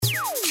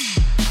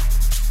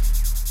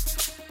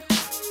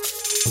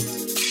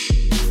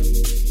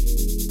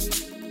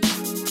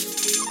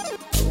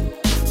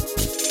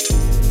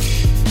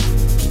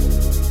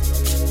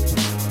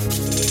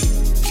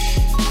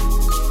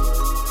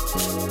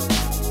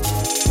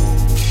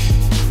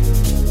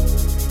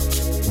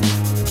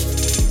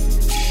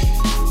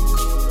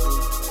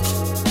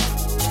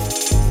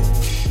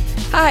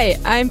Hi,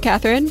 I'm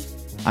Catherine.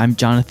 I'm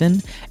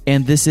Jonathan,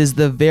 and this is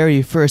the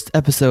very first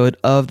episode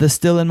of the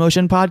Still in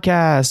Motion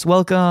podcast.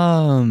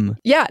 Welcome!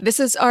 Yeah, this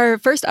is our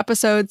first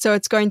episode, so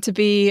it's going to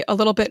be a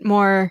little bit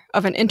more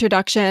of an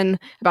introduction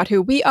about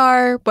who we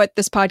are, what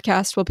this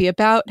podcast will be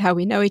about, how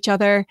we know each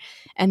other,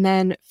 and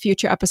then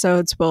future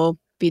episodes will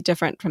be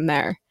different from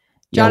there.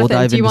 Yeah, Jonathan, we'll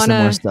dive into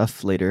some more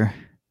stuff later.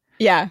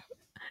 Yeah.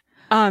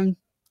 Do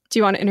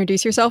you want to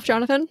introduce yourself,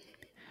 Jonathan?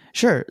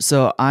 Sure.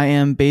 So I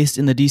am based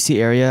in the DC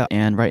area,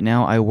 and right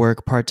now I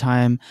work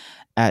part-time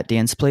at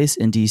Dance Place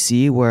in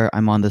DC, where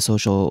I'm on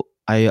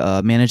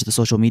I manage the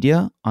social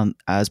media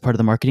as part of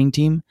the marketing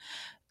team.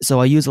 So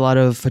I use a lot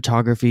of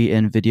photography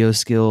and video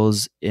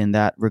skills in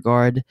that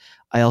regard.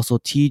 I also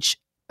teach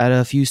at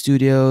a few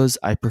studios.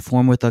 I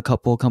perform with a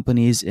couple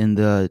companies in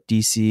the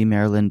DC,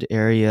 Maryland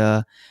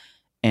area.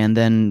 And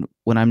then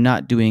when I'm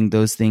not doing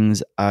those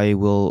things, I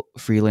will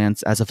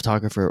freelance as a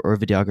photographer or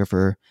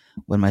videographer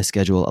when my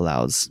schedule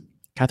allows.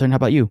 Catherine, how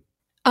about you?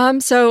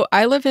 So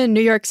I live in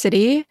New York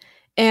City,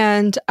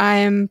 and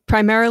I'm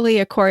primarily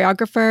a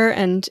choreographer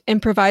and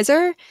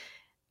improviser.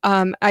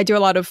 I do a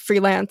lot of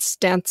freelance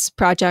dance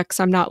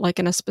projects. I'm not like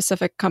in a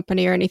specific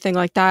company or anything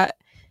like that.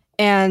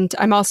 And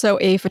I'm also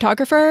a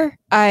photographer.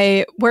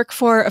 I work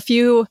for a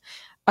few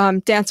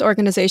dance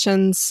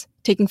organizations,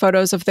 taking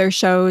photos of their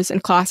shows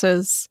and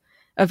classes,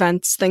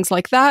 events, things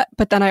like that.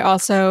 But then I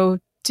also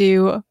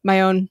do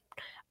my own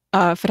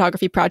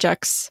photography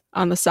projects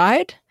on the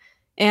side.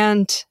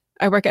 And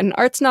I work at an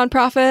arts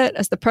nonprofit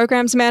as the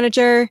programs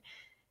manager,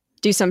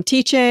 do some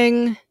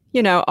teaching,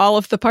 all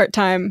of the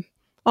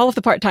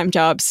part-time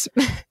jobs.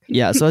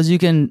 Yeah, so as you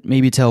can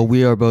maybe tell,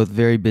 we are both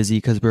very busy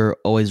because we're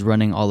always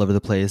running all over the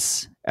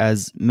place,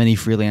 as many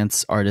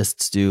freelance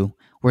artists do.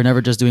 We're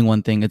never just doing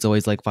one thing. It's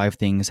always like 5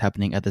 things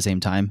happening at the same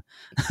time.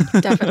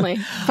 Definitely.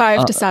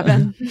 5 to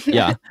 7.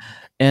 Yeah.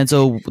 And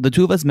so the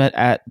two of us met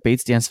at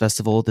Bates Dance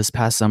Festival this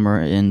past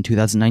summer in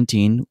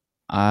 2019.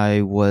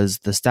 I was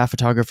the staff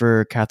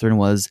photographer. Catherine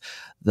was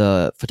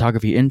the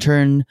photography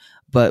intern.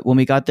 But when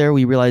we got there,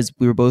 we realized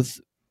we were both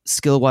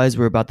skill-wise,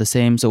 we were about the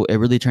same. So it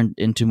really turned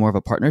into more of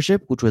a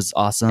partnership, which was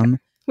awesome.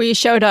 We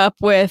showed up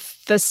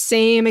with the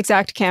same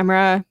exact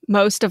camera,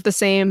 most of the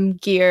same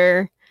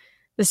gear,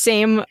 the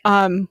same,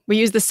 we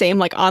used the same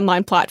like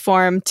online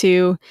platform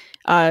to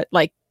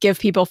like give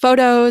people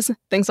photos,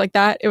 things like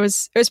that. It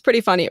was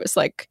pretty funny. It was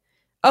like,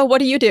 oh, what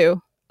do you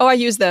do? Oh, I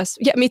use this.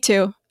 Yeah, me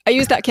too. I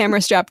use that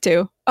camera strap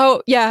too.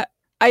 Oh, yeah,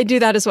 I do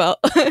that as well.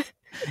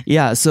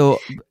 Yeah. So,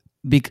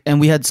 and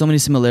we had so many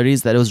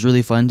similarities that it was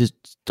really fun to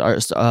start.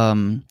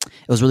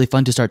 It was really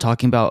fun to start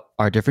talking about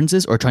our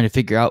differences or trying to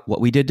figure out what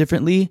we did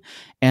differently.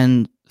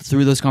 And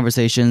through those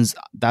conversations,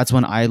 that's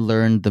when I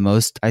learned the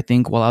most, I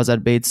think, while I was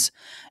at Bates.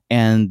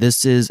 And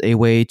this is a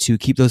way to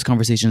keep those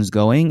conversations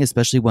going,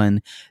 especially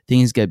when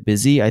things get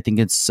busy. I think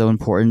it's so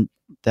important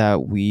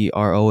that we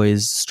are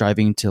always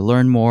striving to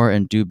learn more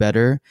and do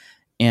better.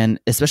 And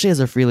especially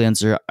as a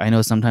freelancer, I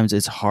know sometimes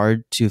it's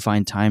hard to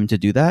find time to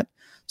do that.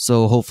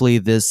 So hopefully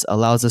this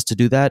allows us to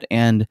do that.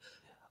 And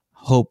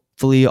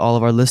hopefully all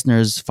of our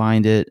listeners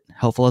find it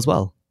helpful as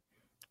well.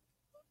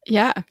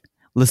 Yeah.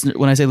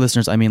 When I say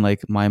listeners, I mean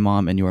like my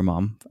mom and your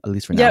mom, at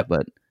least for now. Yep.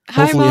 But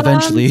Hi, hopefully Mom.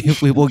 eventually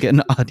we will get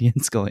an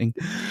audience going.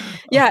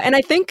 Yeah. And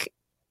I think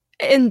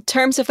in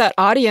terms of that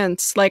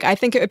audience, like I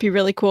think it would be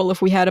really cool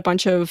if we had a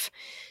bunch of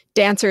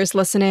dancers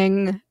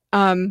listening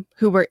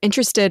who were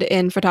interested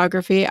in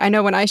photography. I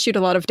know when I shoot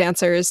a lot of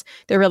dancers,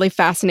 they're really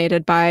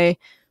fascinated by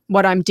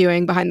what I'm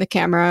doing behind the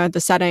camera,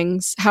 the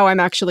settings, how I'm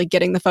actually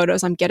getting the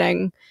photos I'm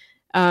getting.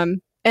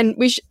 And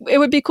it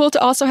would be cool to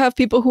also have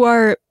people who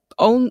are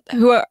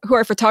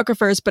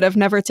photographers but have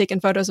never taken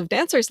photos of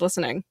dancers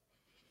listening.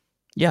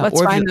 Yeah,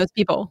 let's find those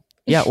people.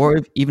 Yeah,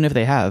 or even if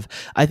they have,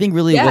 I think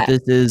really what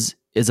this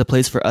is a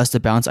place for us to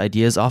bounce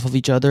ideas off of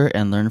each other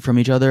and learn from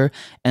each other,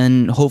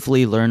 and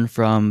hopefully learn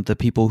from the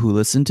people who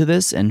listen to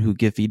this and who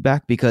give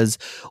feedback, because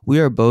we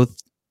are both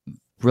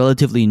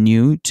relatively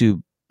new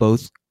to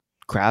both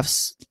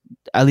crafts,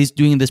 at least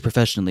doing this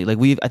professionally. Like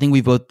I think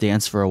we've both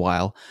danced for a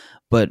while,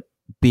 but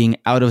being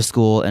out of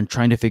school and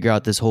trying to figure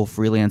out this whole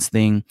freelance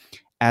thing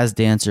as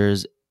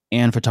dancers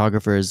and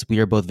photographers, we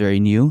are both very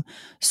new.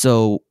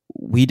 So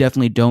we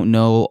definitely don't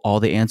know all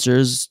the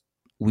answers.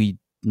 We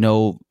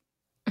know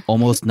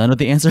almost none of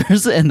the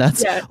answers, and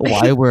that's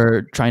why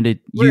we're trying to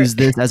use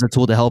this as a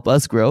tool to help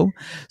us grow.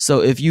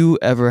 So if you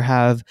ever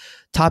have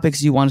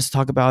topics you want us to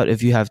talk about,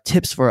 if you have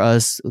tips for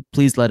us,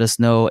 please let us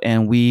know.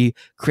 And we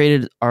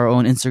created our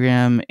own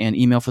Instagram and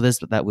email for this,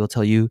 but that we'll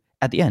tell you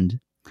at the end.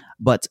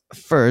 But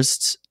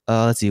first,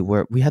 let's see,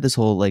 where we had this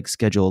whole like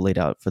schedule laid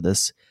out for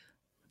this.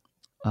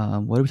 What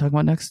are we talking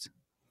about next?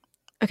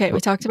 Okay, we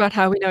talked about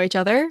how we know each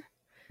other.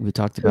 We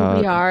talked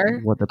about we are.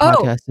 What the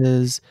podcast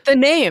is. The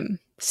name,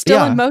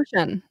 Still in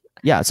Motion.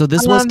 Yeah, so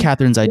this was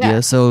Catherine's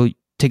idea, so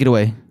take it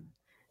away.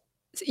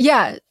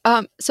 Yeah,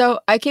 so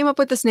I came up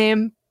with this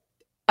name.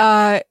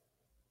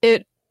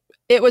 It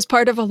was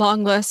part of a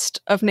long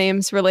list of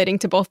names relating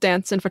to both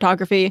dance and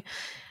photography.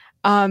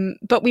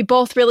 But we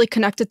both really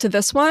connected to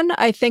this one,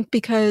 I think,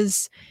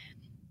 because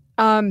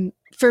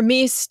for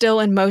me, still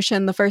in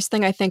motion, the first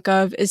thing I think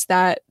of is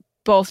that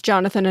both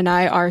Jonathan and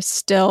I are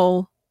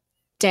still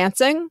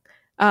dancing.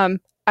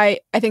 I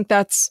think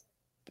that's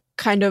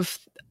kind of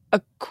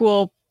a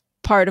cool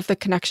part of the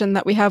connection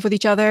that we have with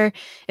each other,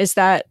 is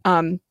that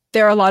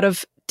there are a lot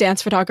of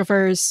dance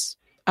photographers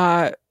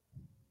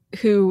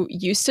who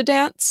used to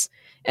dance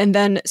and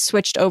then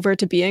switched over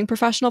to being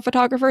professional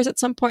photographers at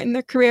some point in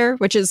their career,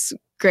 which is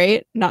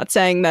great. Not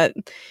saying that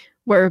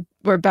we're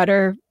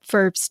better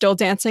for still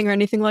dancing or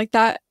anything like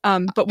that.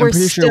 But we're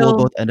pretty still, sure we'll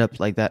both end up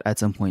like that at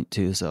some point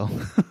too. So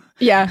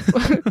yeah,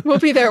 we'll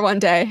be there one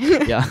day.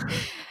 Yeah,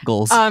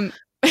 goals. Or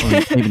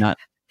maybe not.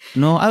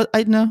 No,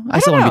 I no, I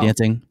still want to be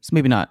dancing. So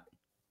maybe not.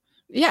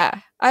 Yeah,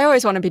 I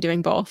always want to be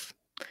doing both.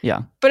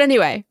 Yeah. But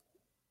anyway,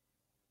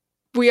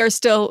 we are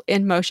still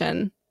in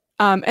motion.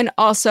 And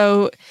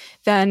also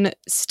then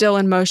still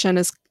in motion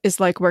is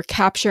like we're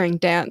capturing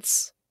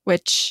dance,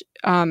 which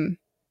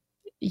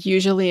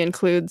usually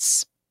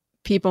includes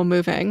people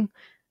moving.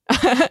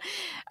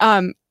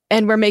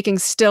 And we're making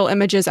still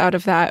images out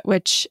of that,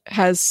 which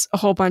has a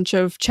whole bunch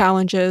of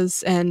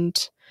challenges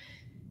and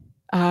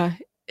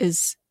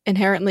is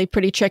inherently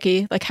pretty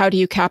tricky. Like, how do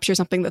you capture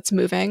something that's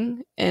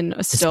moving in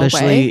a still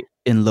Especially way? Especially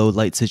in low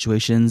light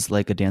situations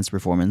like a dance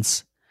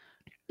performance.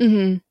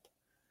 Mm-hmm.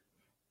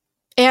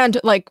 And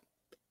like,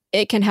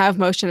 it can have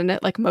motion in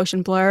it, like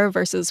motion blur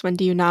versus when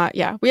do you not.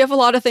 Yeah, we have a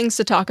lot of things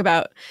to talk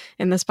about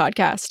in this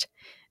podcast.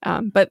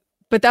 But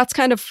that's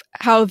kind of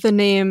how the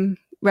name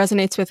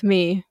resonates with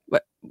me.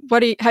 How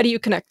do you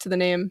connect to the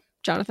name,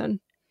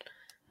 Jonathan?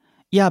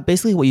 Yeah,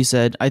 basically what you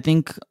said. I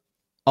think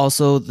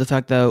also the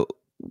fact that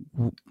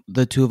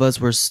the two of us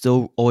were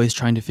still always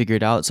trying to figure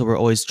it out, so we're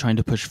always trying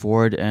to push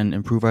forward and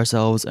improve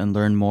ourselves and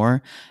learn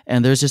more.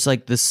 And there's just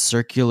like this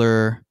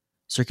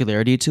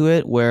circularity to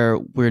it where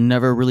we're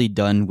never really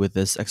done with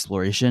this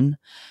exploration,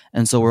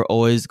 and so we're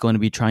always going to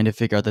be trying to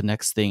figure out the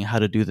next thing, how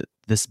to do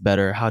this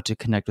better, how to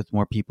connect with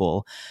more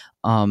people,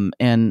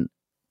 and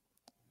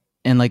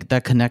like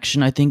that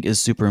connection I think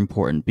is super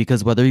important,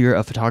 because whether you're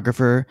a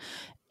photographer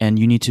and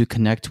you need to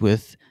connect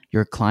with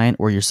your client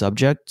or your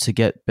subject to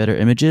get better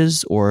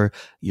images, or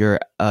you're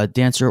a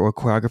dancer or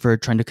choreographer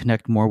trying to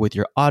connect more with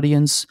your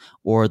audience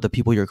or the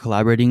people you're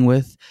collaborating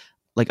with,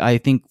 like I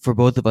think for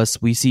both of us,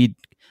 we see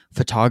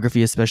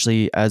photography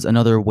especially as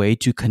another way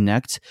to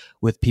connect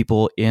with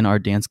people in our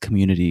dance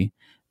community,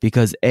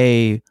 because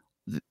A,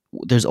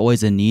 there's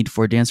always a need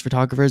for dance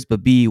photographers,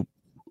 but B,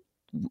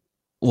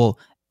 well,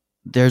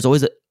 there's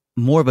always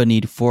more of a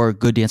need for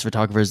good dance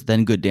photographers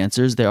than good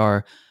dancers. There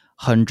are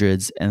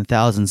hundreds and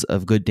thousands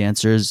of good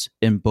dancers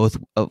in both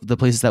of the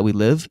places that we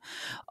live.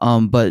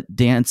 But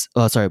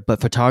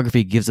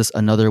photography gives us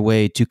another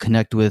way to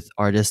connect with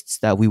artists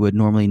that we would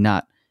normally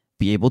not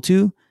be able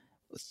to,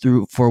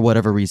 for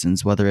whatever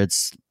reasons, whether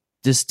it's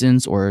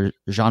distance or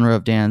genre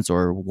of dance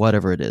or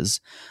whatever it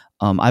is.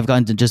 I've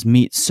gotten to just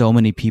meet so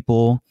many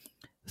people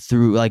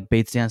through like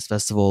Bates Dance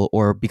Festival,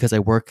 or because I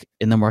work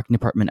in the marketing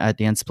department at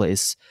Dance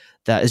Place,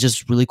 that is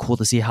just really cool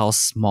to see how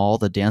small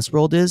the dance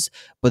world is,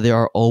 but there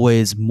are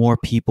always more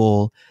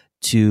people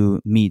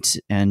to meet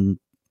and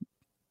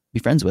be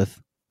friends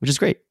with, which is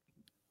great.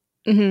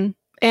 Mm-hmm.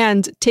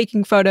 And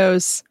taking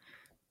photos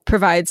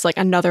provides like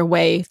another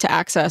way to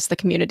access the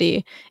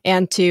community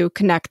and to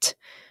connect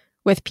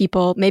with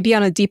people, maybe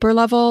on a deeper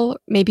level,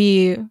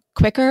 maybe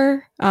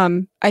quicker.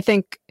 I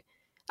think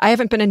I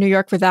haven't been in New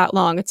York for that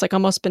long. It's like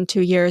almost been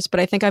 2 years,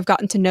 but I think I've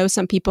gotten to know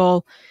some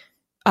people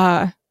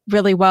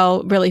really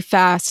well, really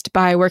fast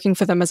by working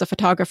for them as a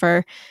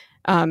photographer.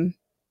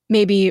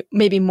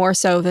 Maybe more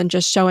so than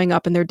just showing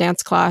up in their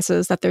dance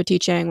classes that they're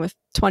teaching with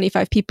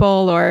 25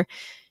 people, or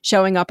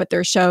showing up at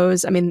their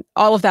shows. I mean,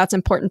 all of that's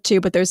important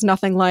too, but there's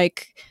nothing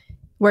like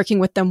working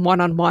with them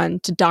one-on-one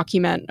to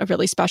document a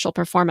really special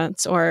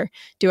performance or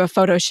do a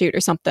photo shoot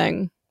or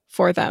something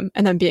for them,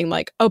 and then being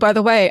like, oh, by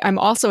the way, I'm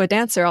also a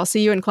dancer. I'll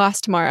see you in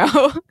class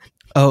tomorrow.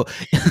 Oh,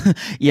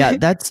 yeah,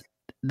 that's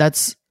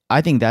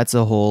I think that's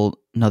a whole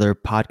another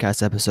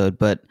podcast episode.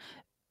 But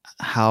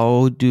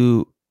I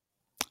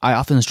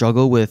often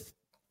struggle with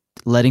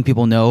letting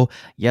people know,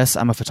 yes,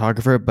 I'm a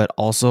photographer, but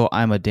also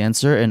I'm a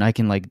dancer and I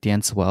can like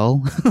dance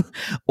well,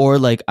 or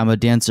like I'm a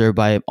dancer,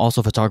 but I'm also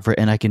a photographer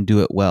and I can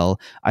do it well.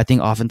 I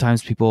think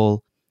oftentimes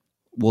people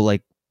will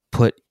like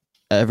put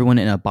everyone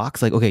in a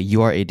box, like, okay,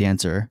 you are a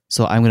dancer,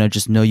 so I'm going to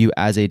just know you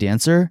as a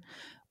dancer,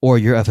 or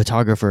you're a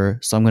photographer,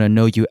 so I'm going to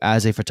know you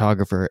as a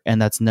photographer,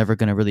 and that's never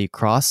going to really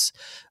cross.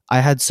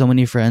 I had so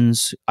many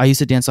friends. I used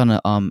to dance on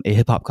a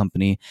hip hop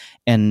company,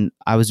 and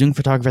I was doing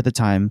photography at the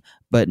time,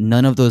 but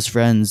none of those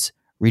friends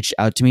reached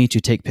out to me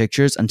to take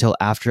pictures until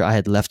after I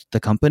had left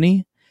the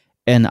company,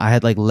 and I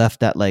had like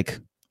left that like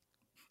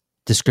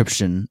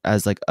description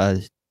as like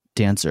a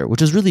dancer,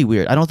 which is really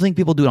weird. I don't think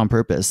people do it on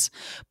purpose,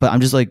 but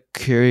I'm just like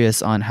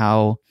curious on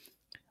how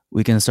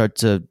we can start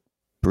to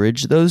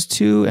bridge those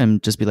two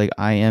and just be like,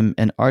 I am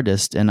an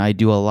artist and I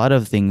do a lot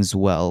of things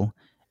well,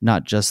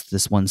 not just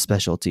this one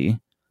specialty.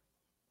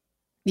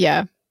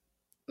 Yeah.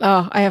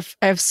 Oh, I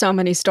have so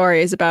many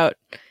stories about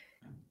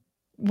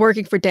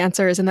working for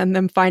dancers and then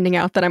them finding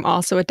out that I'm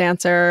also a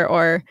dancer,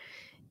 or,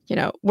 you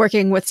know,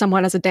 working with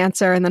someone as a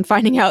dancer and then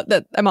finding out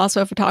that I'm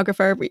also a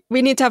photographer.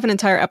 We need to have an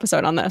entire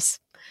episode on this.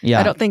 Yeah.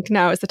 I don't think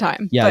now is the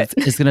time. Yeah, but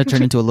it's going to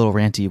turn into a little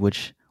ranty,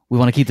 which we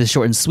want to keep this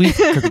short and sweet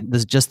because this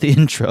is just the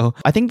intro.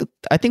 I think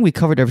we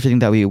covered everything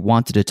that we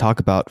wanted to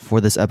talk about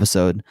for this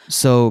episode.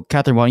 So,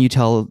 Catherine, why don't you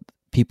tell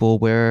people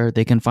where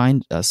they can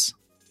find us?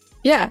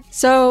 Yeah,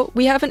 so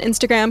we have an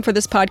Instagram for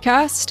this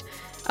podcast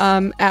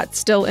at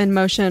Still in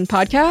Motion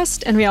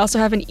Podcast, and we also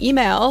have an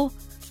email,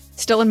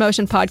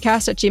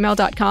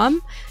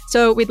 stillinmotionpodcast@gmail.com.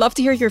 So we'd love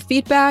to hear your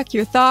feedback,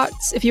 your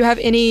thoughts. If you have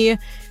any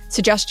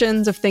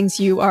suggestions of things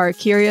you are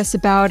curious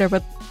about or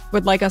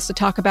would like us to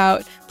talk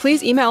about,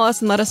 please email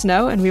us and let us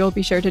know, and we will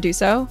be sure to do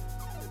so.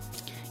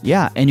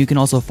 Yeah, and you can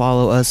also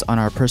follow us on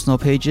our personal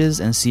pages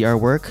and see our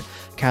work.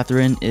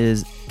 Catherine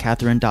is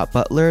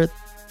Catherine.Butler.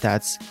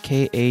 That's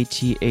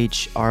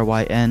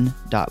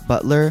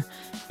KATHRYN.Butler.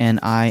 And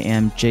I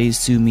am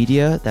JSU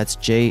Media. That's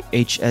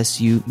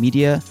JHSU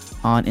Media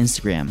on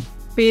Instagram.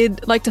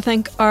 We'd like to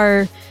thank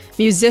our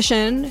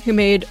musician who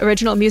made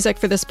original music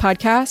for this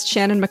podcast,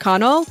 Shannon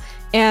McConnell.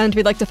 And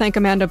we'd like to thank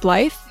Amanda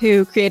Blythe,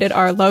 who created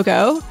our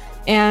logo.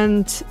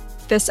 And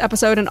this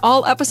episode and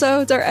all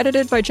episodes are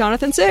edited by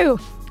Jonathan Su.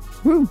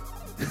 Woo.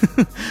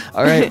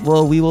 All right.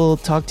 Well, we will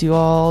talk to you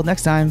all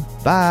next time.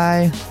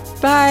 Bye.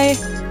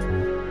 Bye.